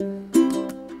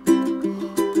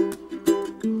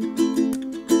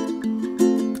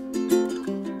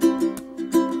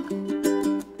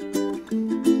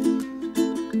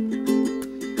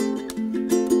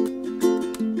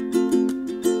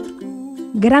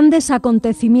Grandes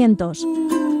acontecimientos.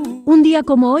 Un día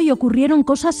como hoy ocurrieron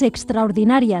cosas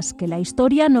extraordinarias que la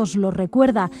historia nos lo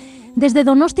recuerda. Desde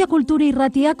Donostia Kultura y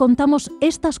Ratia contamos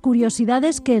estas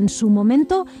curiosidades que en su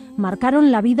momento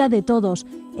marcaron la vida de todos,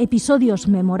 episodios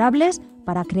memorables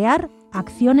para crear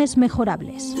acciones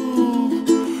mejorables.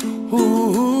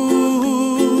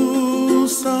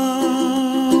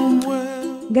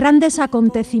 Grandes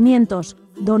acontecimientos,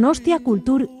 Donostia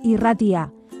Kultura y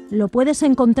Ratia. Lo puedes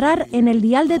encontrar en el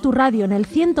dial de tu radio, en el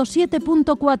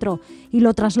 107.4, y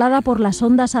lo traslada por las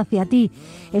ondas hacia ti.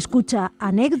 Escucha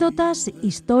anécdotas,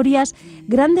 historias,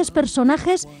 grandes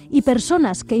personajes y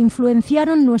personas que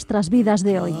influenciaron nuestras vidas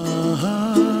de hoy.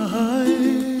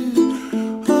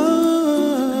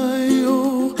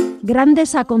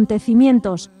 Grandes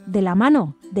acontecimientos, de la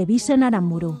mano de Bisen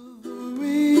Aramburu.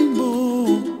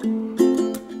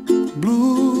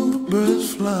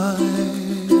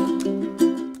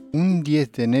 Un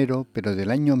 10 de enero, pero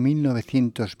del año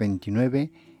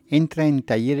 1929, entra en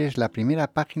talleres la primera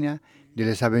página de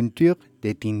Les Aventures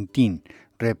de Tintín,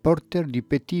 reporter du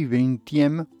Petit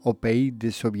XXe au Pays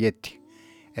des Soviets.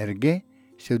 Hergé,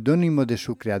 seudónimo de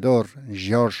su creador,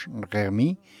 Georges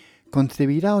Remy,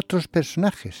 concebirá otros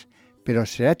personajes, pero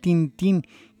será Tintín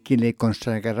quien le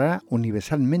consagrará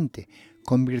universalmente,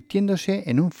 convirtiéndose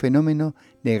en un fenómeno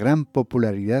de gran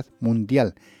popularidad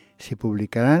mundial. Se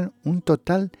publicarán un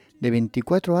total de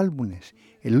 24 álbumes,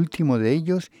 el último de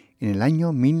ellos en el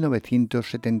año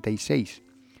 1976.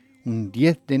 Un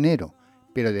 10 de enero,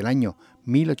 pero del año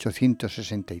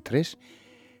 1863,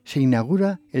 se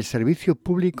inaugura el servicio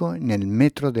público en el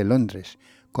metro de Londres,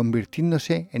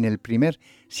 convirtiéndose en el primer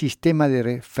sistema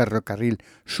de ferrocarril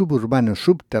suburbano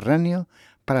subterráneo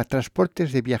para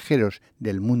transportes de viajeros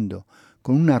del mundo,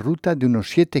 con una ruta de unos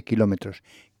 7 kilómetros,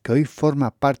 que hoy forma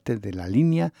parte de la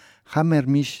línea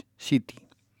Hammersmith City.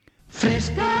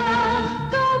 Fresca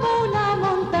como una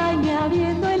montaña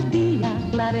viendo el día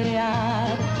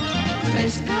clarear,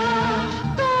 fresca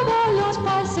como los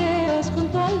paseos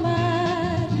junto al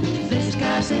mar,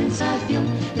 fresca sensación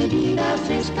de vida,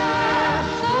 fresca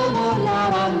como la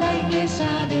banda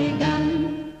inglesa de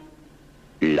Gal.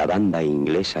 La banda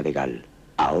inglesa de Gal,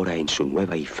 ahora en su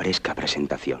nueva y fresca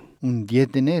presentación. Un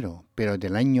 10 de enero, pero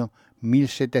del año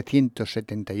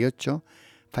 1778,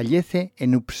 fallece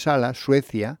en Uppsala,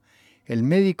 Suecia, el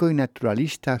médico y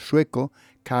naturalista sueco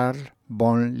Carl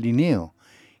von Linneo,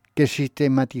 que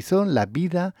sistematizó la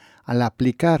vida al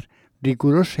aplicar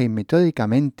rigurosa y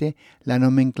metódicamente la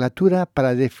nomenclatura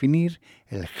para definir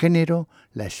el género,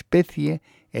 la especie,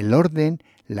 el orden,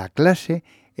 la clase,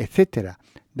 etc.,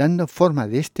 dando forma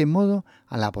de este modo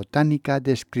a la botánica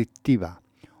descriptiva.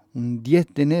 Un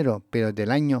 10 de enero, pero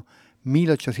del año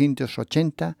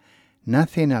 1880,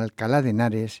 nace en Alcalá de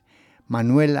Henares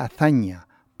Manuel Azaña,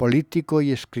 político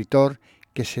y escritor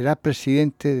que será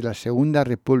presidente de la Segunda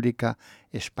República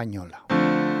Española.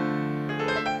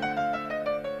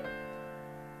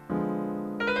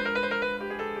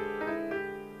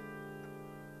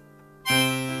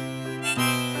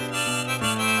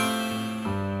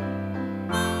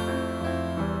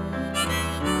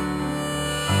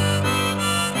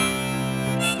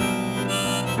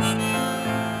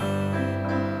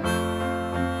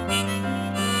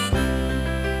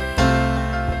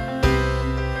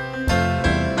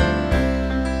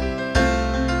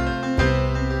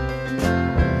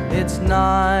 It's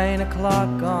 9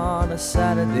 o'clock on a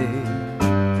Saturday.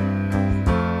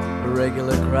 A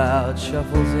regular crowd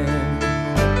shuffles in.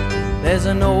 There's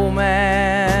an old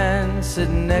man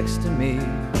sitting next to me,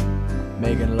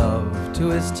 making love to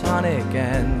his tonic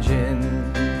and gin.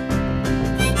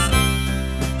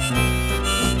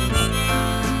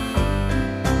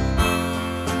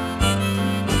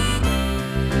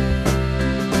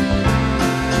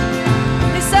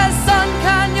 He says, son,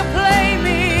 can you play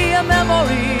me a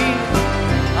memory?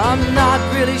 I'm not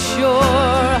really sure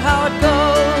how it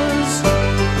goes,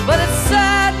 but it's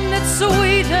sad and it's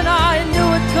sweet, and I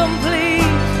knew it complete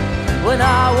when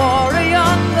I wore a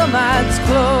younger man's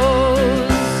clothes.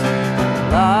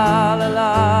 La la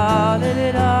la li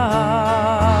li da,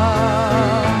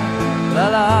 la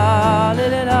la li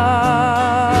li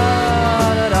da,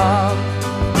 da da.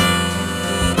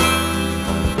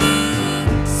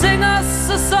 Sing us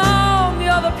a song,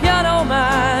 you're the piano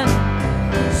man.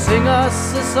 Sing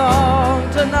us a song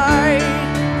tonight.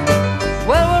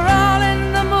 Well, we're all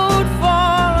in the mood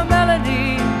for a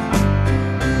melody,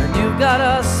 and you've got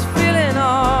us feeling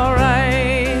all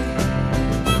right.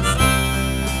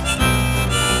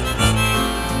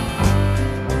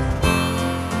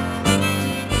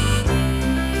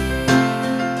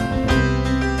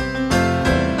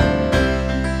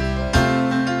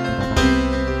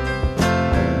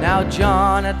 Now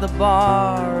John at the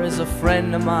bar is a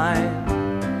friend of mine.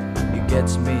 He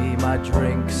gets me my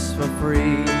drinks for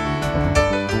free,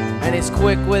 and he's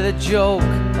quick with a joke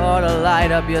or to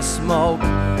light up your smoke,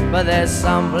 but there's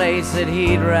some place that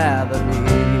he'd rather be.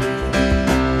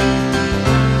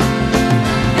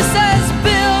 He says,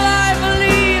 Bill, I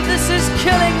believe this is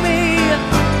killing me,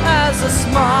 as a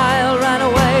smile ran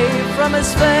away from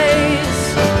his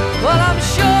face. Well, I'm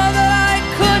sure that I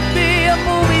could be a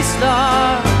movie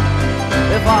star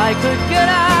if I could get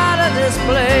out of this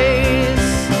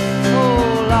place.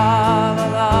 Oh, la la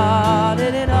la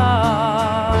di di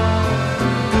da,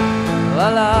 la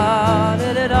la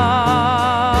di di da,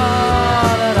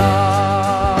 da da.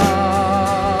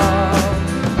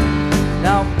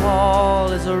 Now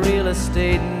Paul is a real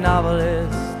estate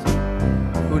novelist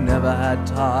who never had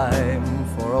time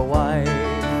for a wife,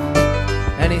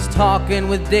 and he's talking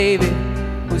with Davy,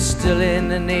 who's still in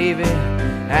the Navy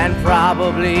and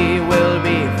probably will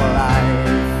be for life.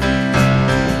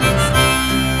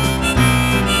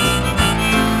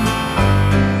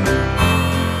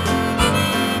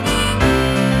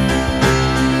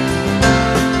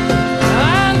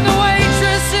 And the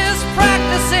waitress is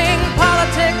practicing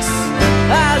politics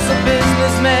as the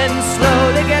businessmen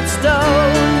slowly get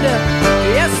stoned.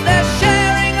 Yes, they're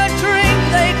sharing a drink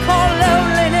they call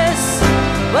loneliness,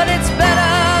 but it's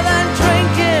better than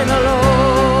drinking alone.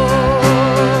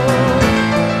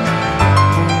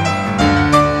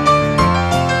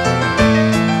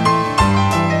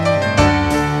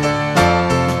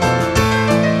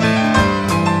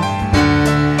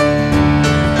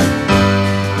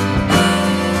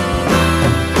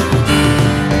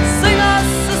 Sing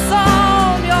us a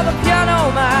song, you're the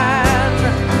piano man.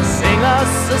 Sing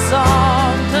us a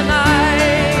song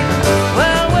tonight.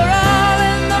 Well, we're all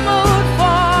in the mood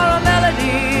for a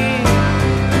melody,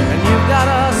 and you've got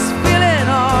us feeling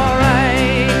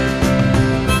alright.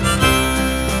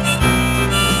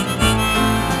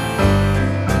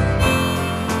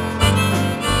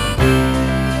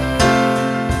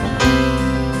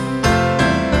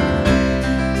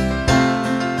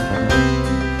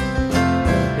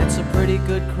 It's a pretty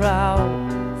good crowd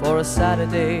for a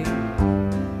Saturday,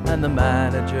 and the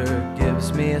manager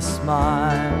gives me a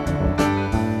smile,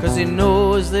 'cause he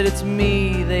knows that it's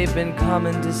me they've been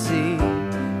coming to see,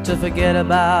 to forget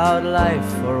about life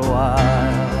for a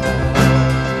while.